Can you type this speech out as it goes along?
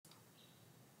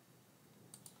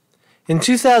In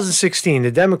 2016,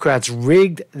 the Democrats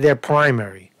rigged their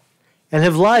primary and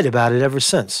have lied about it ever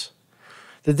since.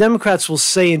 The Democrats will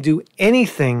say and do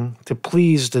anything to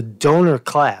please the donor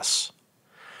class.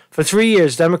 For 3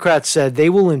 years, Democrats said they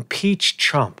will impeach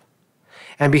Trump.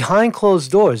 And behind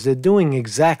closed doors, they're doing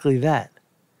exactly that.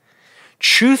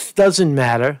 Truth doesn't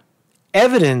matter.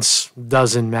 Evidence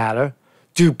doesn't matter.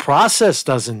 Due process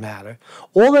doesn't matter.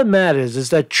 All that matters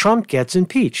is that Trump gets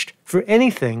impeached for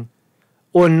anything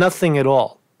or nothing at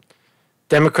all.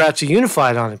 Democrats are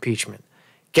unified on impeachment.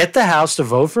 Get the House to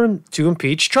vote to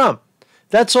impeach Trump.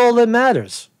 That's all that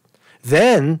matters.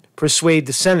 Then persuade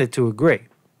the Senate to agree.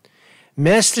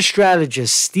 Master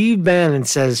strategist Steve Bannon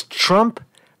says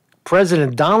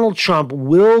President Donald Trump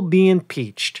will be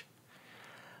impeached.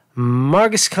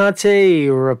 Marcus Conte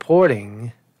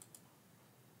reporting.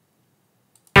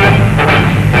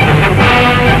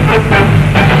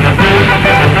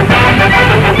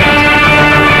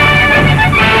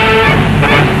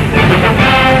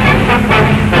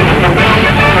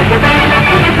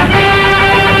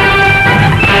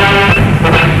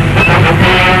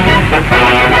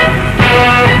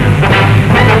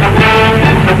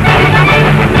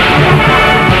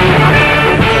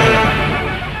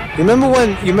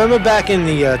 You remember back in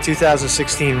the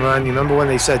 2016 run, you remember when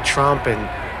they said Trump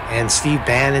and Steve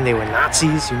Bannon, they were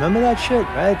Nazis? You remember that shit,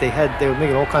 right? They were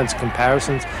making all kinds of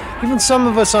comparisons. Even some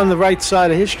of us on the right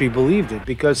side of history believed it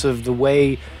because of the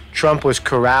way Trump was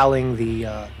corralling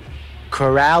the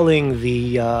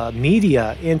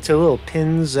media into little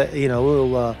pins,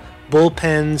 little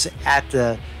bullpens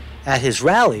at his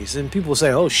rallies, and people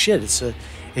say, "Oh shit, it's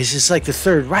just like the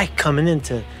Third Reich coming in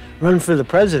to run for the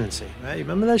presidency," right? You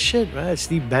remember that shit, right?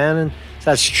 Steve Bannon,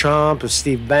 that's Trump. It's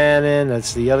Steve Bannon.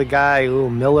 That's the other guy, Lou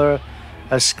Miller.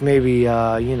 That's maybe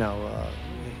all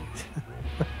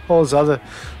those other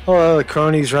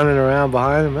cronies running around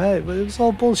behind him, right? But it was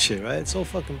all bullshit, right? It's all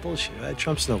fucking bullshit, right?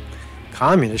 Trump's no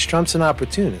communist. Trump's an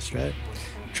opportunist, right?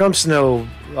 Trump's no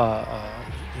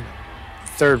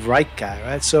Third Reich guy,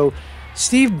 right? So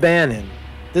Steve Bannon.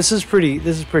 This is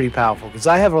pretty powerful because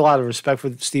I have a lot of respect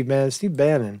for Steve Bannon. Steve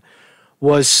Bannon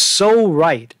was so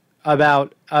right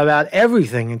about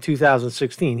everything in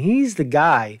 2016. He's the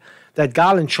guy that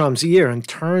got in Trump's ear and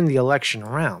turned the election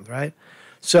around, right?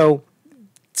 So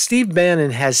Steve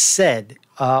Bannon has said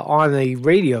on a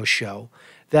radio show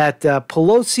that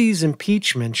Pelosi's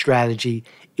impeachment strategy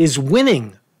is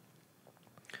winning.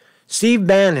 Steve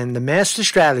Bannon, the master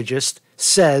strategist,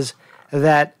 says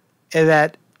that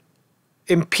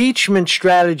impeachment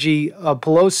strategy of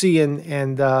Pelosi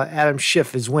and Adam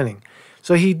Schiff is winning.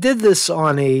 So he did this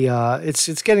on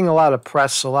it's getting a lot of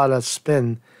press, a lot of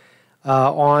spin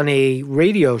on a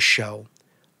radio show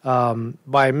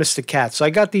by Mr. Katz. So I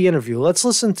got the interview. Let's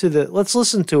listen to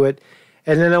it,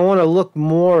 and then I want to look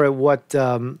more at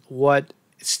what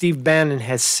Steve Bannon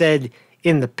has said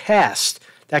in the past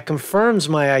that confirms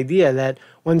my idea that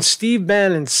when Steve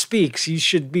Bannon speaks, you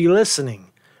should be listening.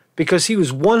 Because he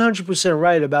was 100%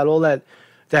 right about all that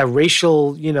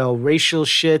racial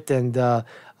shit and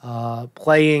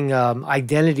playing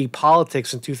identity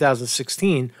politics in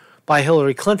 2016 by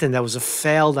Hillary Clinton. That was a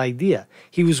failed idea.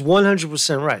 He was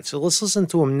 100% right. So let's listen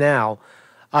to him now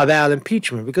about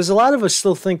impeachment, because a lot of us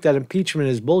still think that impeachment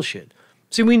is bullshit.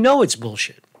 See, we know it's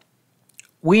bullshit.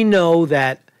 We know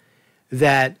that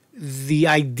the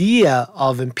idea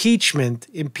of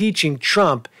impeaching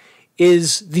Trump,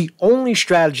 is the only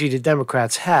strategy the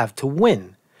Democrats have to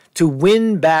win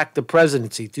back the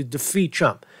presidency, to defeat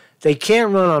Trump. They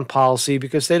can't run on policy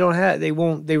because they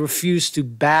refuse to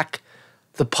back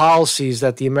the policies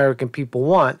that the American people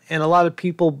want. And a lot of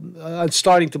people are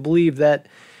starting to believe that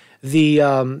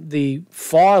the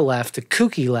far left, the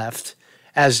kooky left,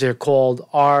 as they're called,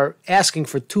 are asking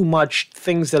for too much,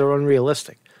 things that are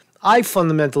unrealistic. I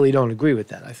fundamentally don't agree with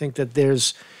that. I think that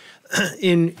there's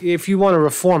if you want to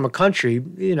reform a country,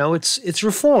 it's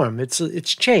reform, it's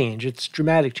change, it's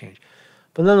dramatic change.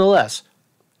 But nonetheless,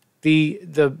 let's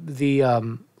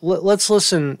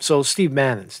listen. So Steve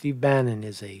Bannon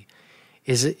is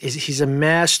he's a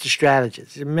master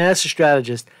strategist. He's a master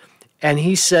strategist, and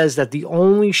he says that the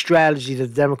only strategy that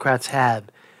the Democrats have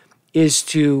is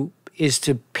to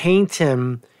paint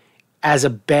him as a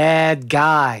bad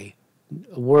guy,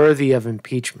 worthy of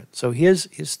impeachment. So here's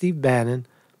Steve Bannon.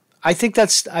 I think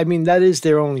that is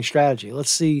their only strategy. Let's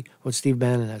see what Steve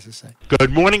Bannon has to say.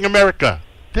 Good morning, America.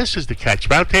 This is the Katz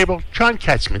Roundtable. John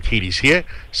Katzenberg here.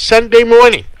 Sunday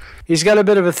morning. He's got a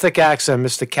bit of a thick accent,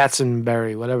 Mr.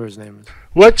 Katzenberry, whatever his name is.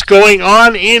 What's going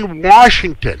on in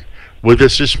Washington? With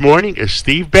us this morning is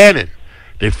Steve Bannon,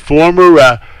 the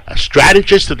former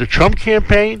strategist of the Trump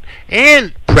campaign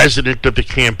and president of the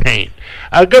campaign.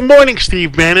 Good morning,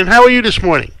 Steve Bannon. How are you this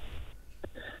morning?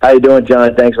 How you doing,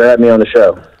 John? Thanks for having me on the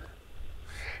show.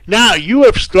 Now, you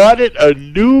have started a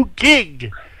new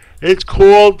gig. It's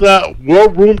called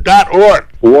warroom.org.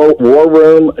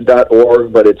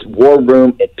 Warroom.org, but it's War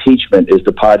Room Impeachment is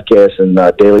the podcast and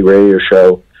daily radio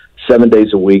show, 7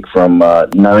 days a week from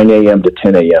 9 a.m. to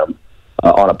 10 a.m.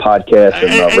 On a podcast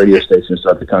and radio stations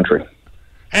throughout the country.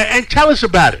 And tell us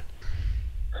about it.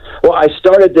 Well, I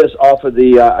started this off of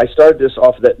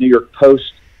that New York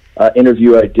Post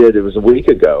interview I did. It was a week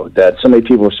ago that so many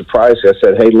people were surprised. I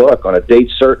said, "Hey, look, on a date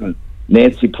certain,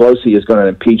 Nancy Pelosi is going to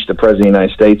impeach the President of the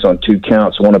United States on 2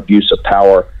 counts, one abuse of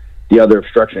power, the other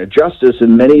obstruction of justice."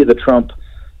 And many of the Trump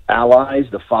allies,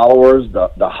 the followers, the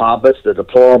hobbits, the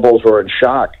deplorables were in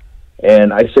shock.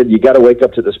 And I said, you got to wake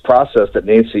up to this process that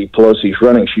Nancy Pelosi is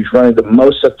running. She's running the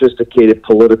most sophisticated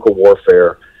political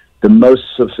warfare, the most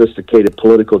sophisticated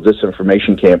political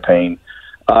disinformation campaign,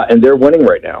 and they're winning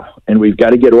right now. And we've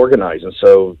got to get organized. And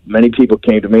so many people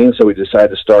came to me, and so we decided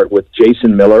to start with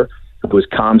Jason Miller, who was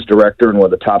comms director and one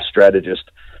of the top strategists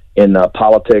in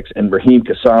politics, and Raheem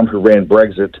Kassam, who ran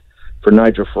Brexit for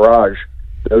Nigel Farage.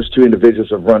 Those 2 individuals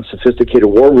have run sophisticated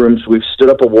war rooms. We've stood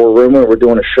up a war room, and we're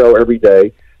doing a show every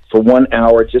day for 1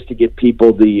 hour just to get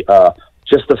people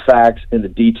just the facts and the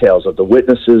details of the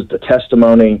witnesses, the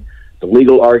testimony, the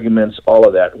legal arguments, all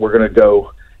of that. We're going to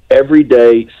go every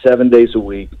day, 7 days a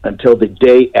week, until the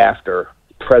day after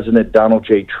President Donald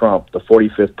J. Trump, the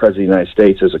 45th President of the United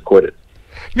States, is acquitted.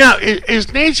 Now,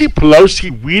 is Nancy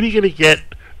Pelosi really going to get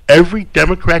every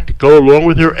Democrat to go along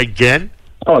with her again?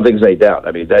 I don't think there's any doubt.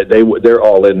 I mean, they're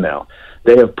all in now.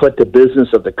 They have put the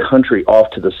business of the country off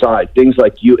to the side. Things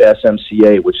like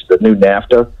USMCA, which is the new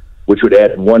NAFTA, which would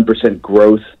add 1%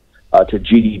 growth to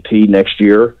GDP next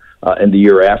year and the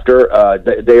year after.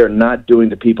 They are not doing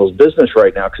the people's business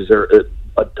right now because they're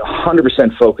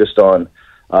 100% focused on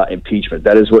impeachment.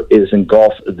 That is what is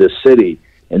engulfed this city.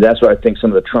 And that's why I think some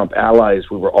of the Trump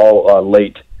allies, we were all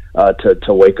late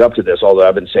to wake up to this, although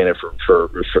I've been saying it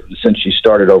for since she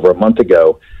started over a month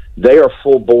ago. They are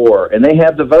full bore, and they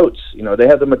have the votes. You know, they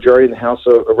have the majority in the House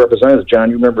of Representatives. John,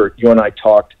 you remember you and I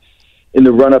talked in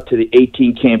the run-up to the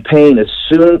 2018 campaign. As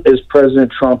soon as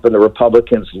President Trump and the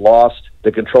Republicans lost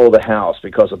the control of the House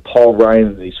because of Paul Ryan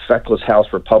and these feckless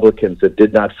House Republicans that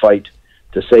did not fight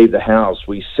to save the House,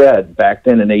 we said back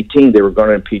then in 2018 they were going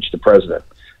to impeach the president.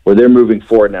 Well, they're moving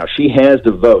forward now. She has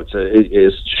the votes.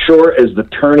 As sure as the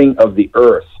turning of the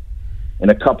earth, in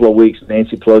a couple of weeks,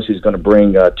 Nancy Pelosi is going to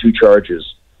bring 2 charges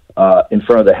in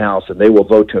front of the House, and they will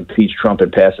vote to impeach Trump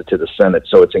and pass it to the Senate.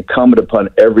 So it's incumbent upon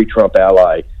every Trump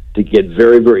ally to get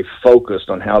very, very focused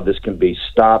on how this can be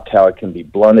stopped, how it can be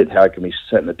blunted, how it can be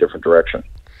set in a different direction.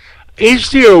 Is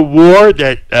there a war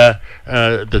that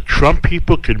the Trump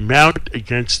people could mount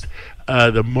against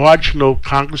the marginal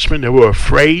congressmen that were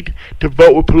afraid to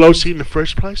vote with Pelosi in the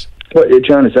first place? Well,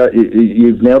 John,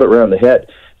 you've nailed it right on the head.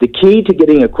 The key to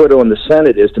getting acquittal in the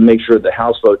Senate is to make sure the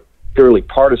House vote purely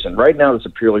partisan. Right now, it's a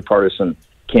purely partisan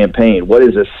campaign. What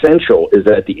is essential is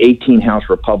that the 18 House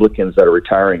Republicans that are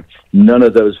retiring, none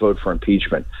of those vote for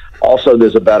impeachment. Also,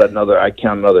 there's about I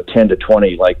count another 10 to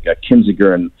 20, like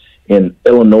Kinzinger in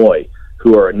Illinois,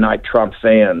 who are not Trump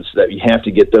fans, that you have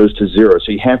to get those to 0.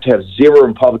 So you have to have 0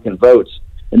 Republican votes.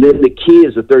 And then the key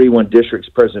is the 31 districts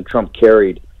President Trump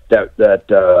carried that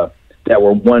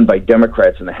were won by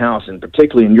Democrats in the House, and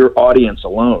particularly in your audience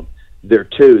alone. There are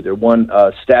 2. There one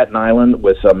Staten Island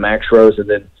with Max Rose, and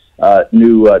then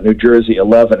New Jersey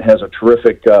 11 has a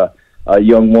terrific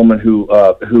young woman who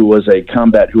was a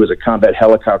combat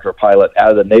helicopter pilot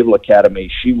out of the Naval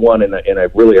Academy. She won in a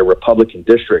really a Republican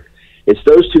district. It's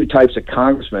those 2 types of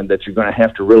congressmen that you're going to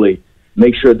have to really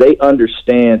make sure they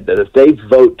understand that if they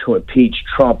vote to impeach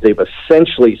Trump, they've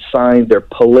essentially signed their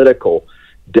political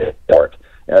death warrant,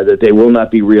 that they will not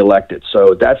be reelected.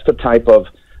 So that's the type of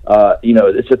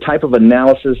it's a type of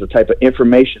analysis, the type of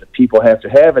information that people have to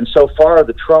have. And so far,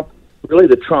 the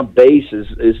Trump base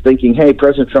is thinking, hey,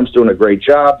 President Trump's doing a great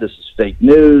job. This is fake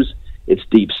news. It's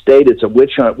deep state. It's a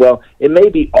witch hunt. Well, it may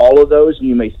be all of those, and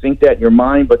you may think that in your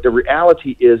mind, but the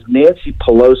reality is Nancy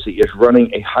Pelosi is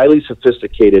running a highly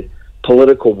sophisticated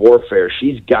political warfare.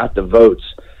 She's got the votes.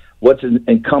 What's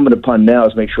incumbent upon now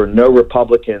is make sure no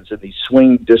Republicans in these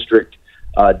swing district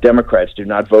Democrats do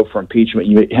not vote for impeachment.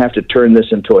 You have to turn this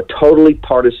into a totally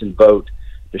partisan vote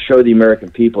to show the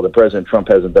American people that President Trump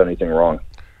hasn't done anything wrong.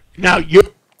 Now,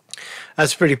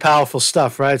 that's pretty powerful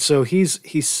stuff, right? So he's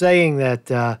saying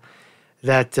that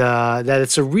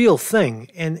it's a real thing,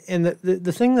 and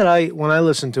the thing that when I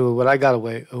listened to it,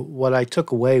 what I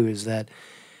took away was that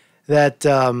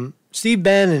Steve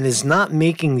Bannon is not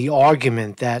making the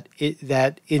argument that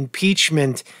that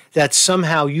impeachment, that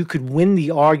somehow you could win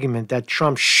the argument that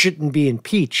Trump shouldn't be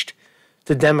impeached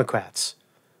to Democrats.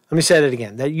 Let me say that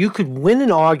again, that you could win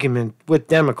an argument with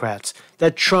Democrats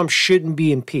that Trump shouldn't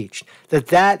be impeached,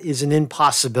 that is an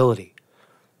impossibility,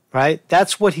 right?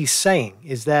 That's what he's saying,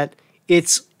 is that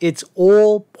it's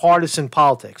all partisan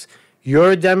politics.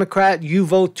 You're a Democrat, you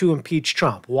vote to impeach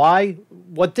Trump. Why?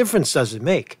 What difference does it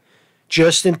make?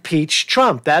 Just impeach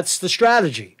Trump. That's the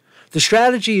strategy. The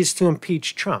strategy is to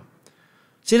impeach Trump.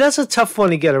 See, that's a tough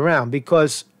one to get around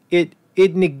because it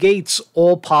negates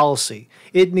all policy.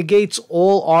 It negates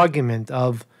all argument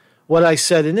of what I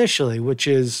said initially, which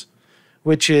is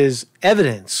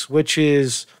evidence, which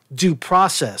is due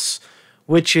process,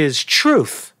 which is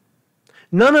truth.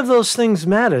 None of those things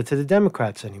matter to the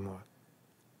Democrats anymore.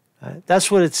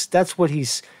 That's what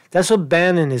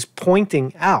Bannon is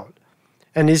pointing out.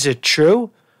 And is it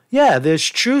true? Yeah, there's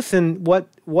truth in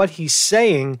what he's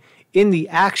saying in the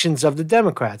actions of the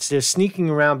Democrats. They're sneaking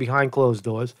around behind closed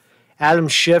doors. Adam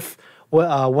Schiff,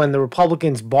 when the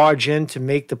Republicans barge in to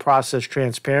make the process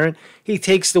transparent, he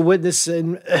takes the witness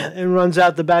and runs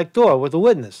out the back door with the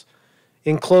witness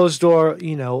in closed door,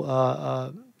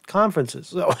 conferences.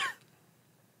 So,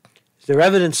 is there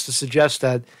evidence to suggest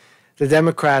that the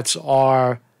Democrats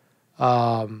are,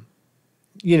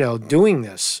 doing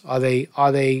this? Are they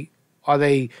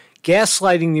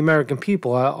gaslighting the American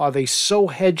people? Are they so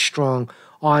headstrong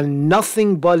on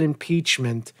nothing but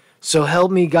impeachment? So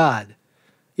help me God.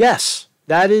 Yes,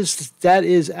 that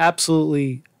is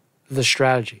absolutely the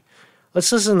strategy.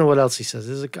 Let's listen to what else he says.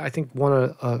 There's, I think,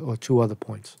 one or two other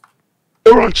points.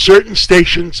 They're on certain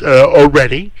stations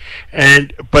already,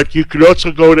 but you could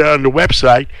also go on the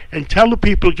website and tell the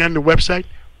people again the website.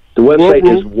 The website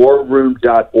is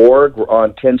warroom.org. We're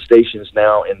on 10 stations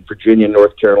now in Virginia,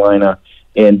 North Carolina,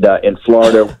 and in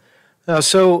Florida.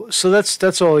 So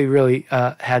that's all he really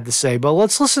had to say. But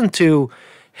let's listen to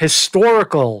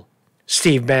historical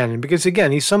Steve Bannon, because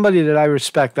again, he's somebody that I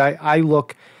respect. I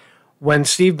look, when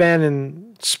Steve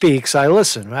Bannon speaks, I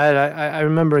listen. Right? I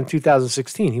remember in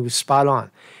 2016 he was spot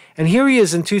on, and here he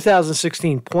is in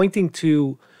 2016 pointing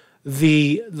to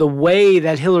the way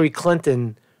that Hillary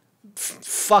Clinton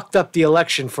fucked up the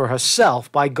election for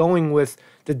herself by going with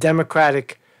the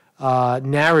Democratic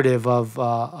narrative of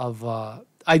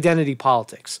identity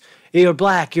politics. You're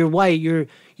black, you're white, you're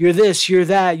this, you're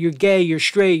that, you're gay, you're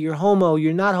straight, you're homo,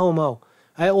 you're not homo.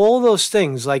 All those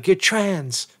things, like you're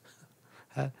trans.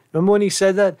 Remember when he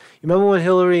said that? You remember when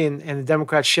Hillary and the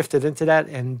Democrats shifted into that,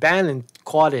 and Bannon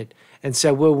caught it and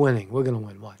said, we're winning, we're going to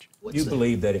win, watch. You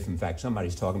believe that if, in fact,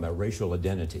 somebody's talking about racial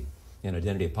identity and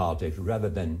identity politics rather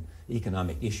than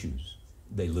economic issues,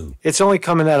 they lose. It's only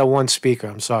coming out of one speaker.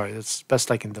 I'm sorry. That's the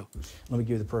best I can do. Let me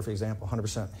give you the perfect example,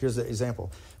 100%. Here's the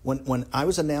example. When I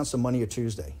was announced on Monday or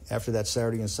Tuesday, after that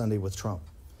Saturday and Sunday with Trump,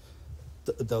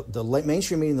 the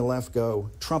mainstream media and the left go,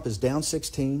 Trump is down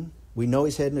 16. We know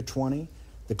he's heading to 20.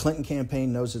 The Clinton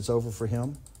campaign knows it's over for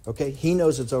him. Okay? He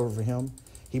knows it's over for him.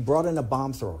 He brought in a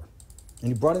bomb thrower. And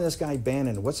he brought in this guy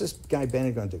Bannon. What's this guy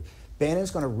Bannon going to do?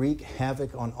 Bannon's going to wreak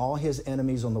havoc on all his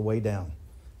enemies on the way down.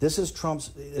 This is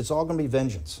Trump's, it's all going to be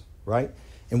vengeance, right?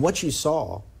 And what you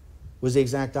saw was the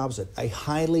exact opposite. A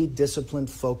highly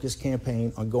disciplined, focused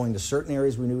campaign on going to certain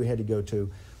areas we knew we had to go to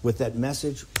with that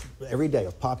message every day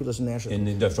of populism and nationalism. In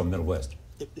the industrial Midwest.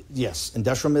 Yes,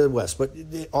 industrial Midwest, but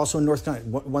also in North Carolina.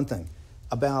 One thing,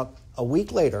 about a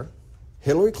week later,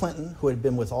 Hillary Clinton, who had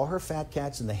been with all her fat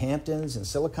cats in the Hamptons and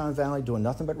Silicon Valley doing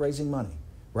nothing but raising money,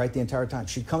 right, the entire time,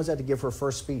 she comes out to give her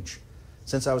first speech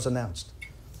since I was announced.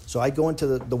 So I go into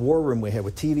the war room we had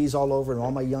with TVs all over and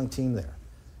all my young team there.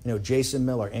 You know, Jason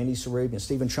Miller, Andy Sarabian,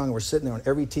 Stephen Chung were sitting there on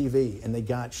every TV,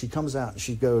 and she comes out and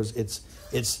she goes, it's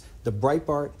the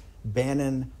Breitbart,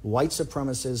 Bannon, white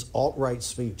supremacist, alt-right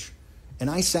speech. And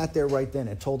I sat there right then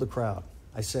and told the crowd,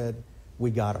 I said,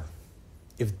 we got her.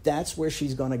 If that's where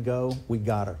she's going to go, we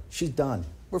got her. She's done.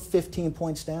 We're 15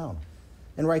 points down.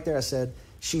 And right there I said,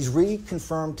 she's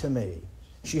reconfirmed to me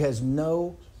she has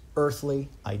no earthly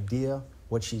idea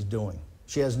what she's doing.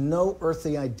 She has no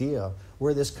earthly idea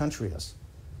where this country is.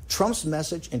 Trump's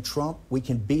message, and Trump, we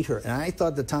can beat her. And I thought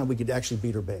at the time we could actually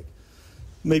beat her big.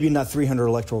 Maybe not 300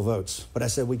 electoral votes, but I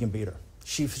said we can beat her.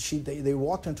 They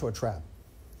walked into a trap.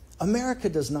 America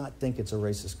does not think it's a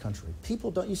racist country.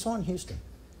 People don't. You saw in Houston.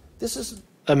 This is...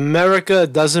 America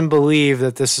doesn't believe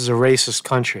that this is a racist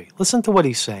country. Listen to what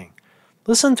he's saying.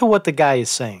 Listen to what the guy is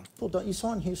saying. People don't. You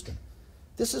saw in Houston.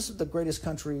 This is the greatest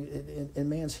country in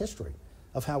man's history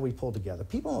of how we pull together.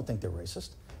 People don't think they're racist.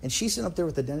 And she's sitting up there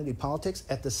with identity politics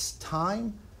at this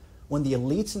time when the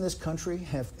elites in this country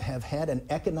have had an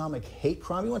economic hate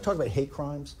crime. You want to talk about hate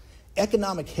crimes?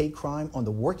 Economic hate crime on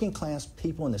the working class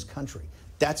people in this country.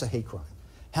 That's a hate crime.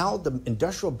 How the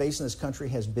industrial base in this country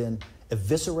has been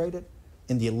eviscerated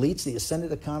in the elites, the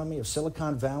ascendant economy of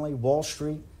Silicon Valley, Wall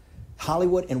Street,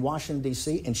 Hollywood, and Washington,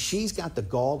 D.C., and she's got the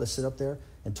gall to sit up there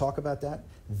and talk about that.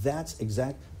 That's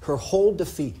her whole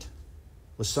defeat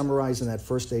was summarized in that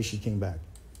first day she came back.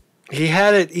 He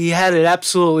had it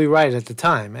absolutely right at the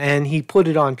time, and he put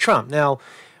it on Trump. Now,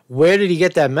 where did he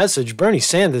get that message? Bernie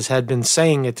Sanders had been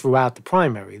saying it throughout the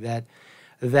primary,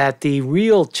 that the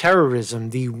real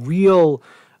terrorism, the real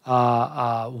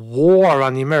war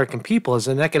on the American people is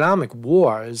an economic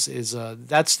war.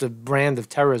 That's the brand of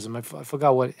terrorism. I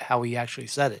forgot how he actually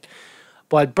said it.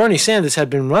 But Bernie Sanders had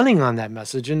been running on that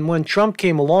message, and when Trump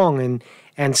came along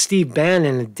and Steve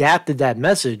Bannon adapted that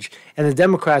message, and the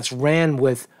Democrats ran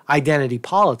with identity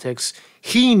politics,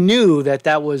 he knew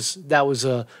that was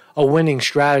a winning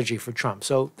strategy for Trump.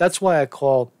 So that's why I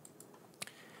call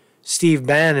Steve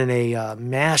Bannon a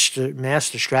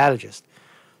master strategist.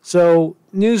 So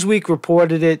Newsweek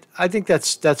reported it. I think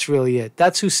that's really it.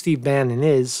 That's who Steve Bannon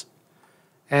is.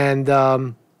 And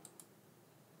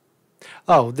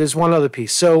there's one other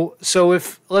piece. So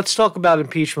if let's talk about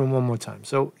impeachment one more time.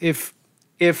 So if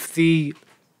the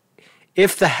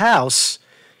House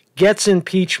gets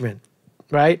impeachment,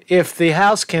 right? If the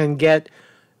House can get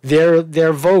their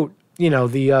vote,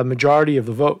 the majority of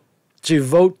the vote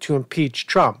to impeach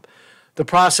Trump, the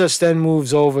process then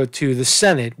moves over to the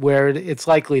Senate, where it's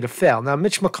likely to fail. Now,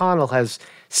 Mitch McConnell has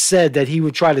said that he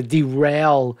would try to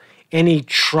derail any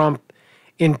Trump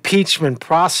impeachment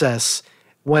process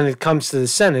when it comes to the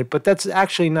Senate, but that's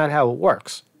actually not how it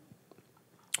works.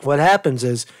 What happens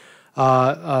is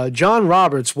John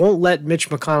Roberts won't let Mitch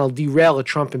McConnell derail a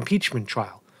Trump impeachment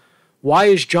trial. Why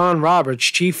is John Roberts,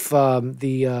 Chief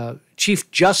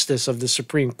Justice of the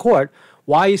Supreme Court,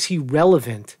 why is he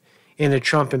relevant in a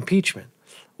Trump impeachment?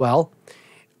 Well,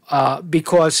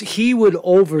 because he would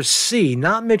oversee,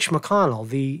 not Mitch McConnell,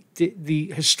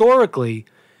 historically,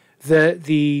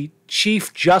 the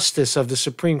Chief Justice of the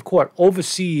Supreme Court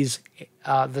oversees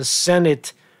the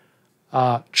Senate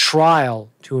trial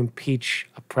to impeach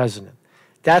a president.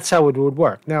 That's how it would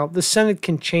work. Now, the Senate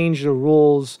can change the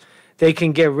rules. They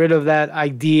can get rid of that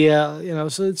idea,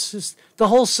 so it's just, the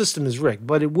whole system is rigged.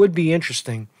 But it would be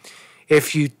interesting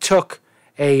if you took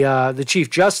the Chief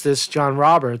Justice, John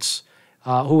Roberts,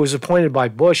 who was appointed by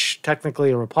Bush,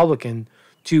 technically a Republican,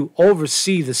 to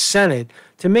oversee the Senate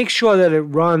to make sure that it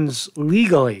runs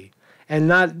legally and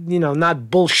not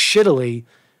bullshittily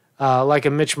like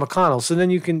a Mitch McConnell. So then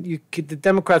the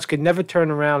Democrats could never turn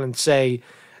around and say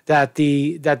that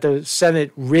the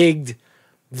Senate rigged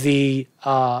the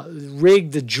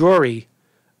jury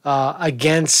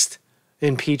against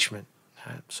impeachment.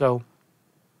 So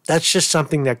that's just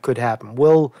something that could happen.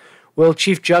 Will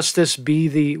Chief Justice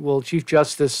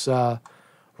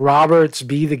Roberts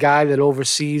be the guy that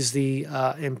oversees the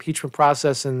impeachment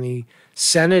process in the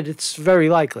Senate? It's very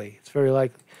likely.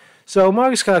 So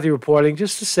Marcus Carthy reporting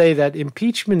just to say that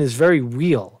impeachment is very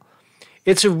real.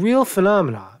 It's a real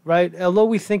phenomenon, right? Although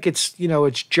we think it's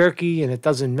jerky and it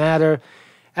doesn't matter.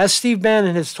 As Steve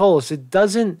Bannon has told us, it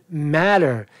doesn't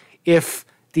matter if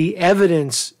the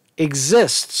evidence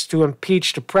exists to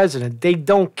impeach the president. They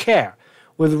don't care.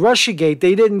 With Russiagate,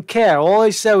 they didn't care. All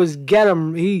they said was get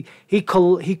him. He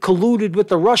colluded with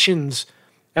the Russians,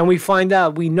 and we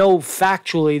know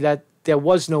factually that there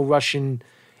was no Russian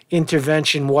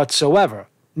intervention whatsoever.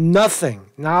 Nothing,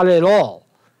 not at all,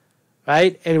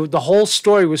 right? And the whole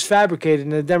story was fabricated,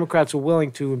 and the Democrats were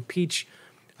willing to impeach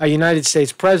a United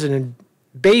States president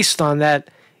based on that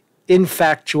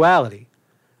infactuality,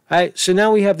 right? So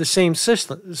now we have the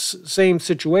same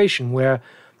situation where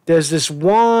there's this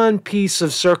one piece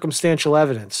of circumstantial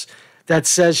evidence that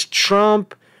says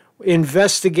Trump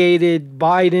investigated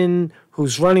Biden,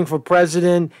 who's running for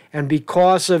president, and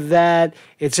because of that,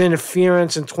 it's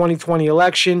interference in 2020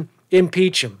 election,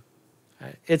 impeach him.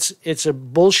 It's a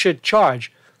bullshit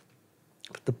charge.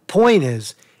 But the point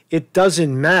is, it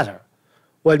doesn't matter.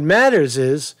 What matters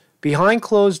is, behind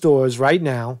closed doors right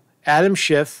now, Adam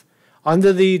Schiff,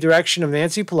 under the direction of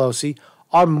Nancy Pelosi,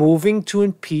 are moving to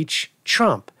impeach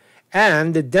Trump.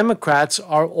 And the Democrats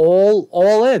are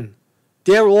all in.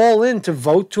 They're all in to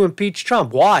vote to impeach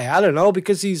Trump. Why? I don't know,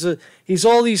 because he's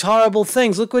all these horrible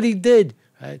things. Look what he did,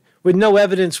 right? With no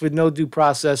evidence, with no due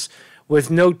process,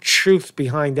 with no truth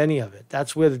behind any of it.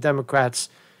 That's what the Democrats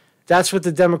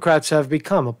have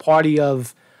become, a party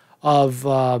of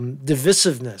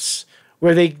divisiveness,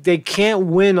 where they can't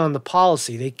win on the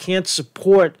policy. They can't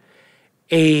support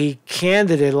a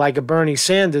candidate like a Bernie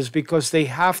Sanders because they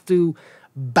have to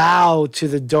bow to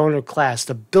the donor class,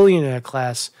 the billionaire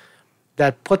class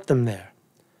that put them there.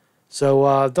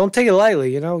 So don't take it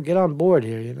lightly, get on board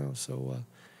here, So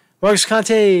Marcus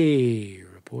Conte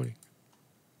reporting.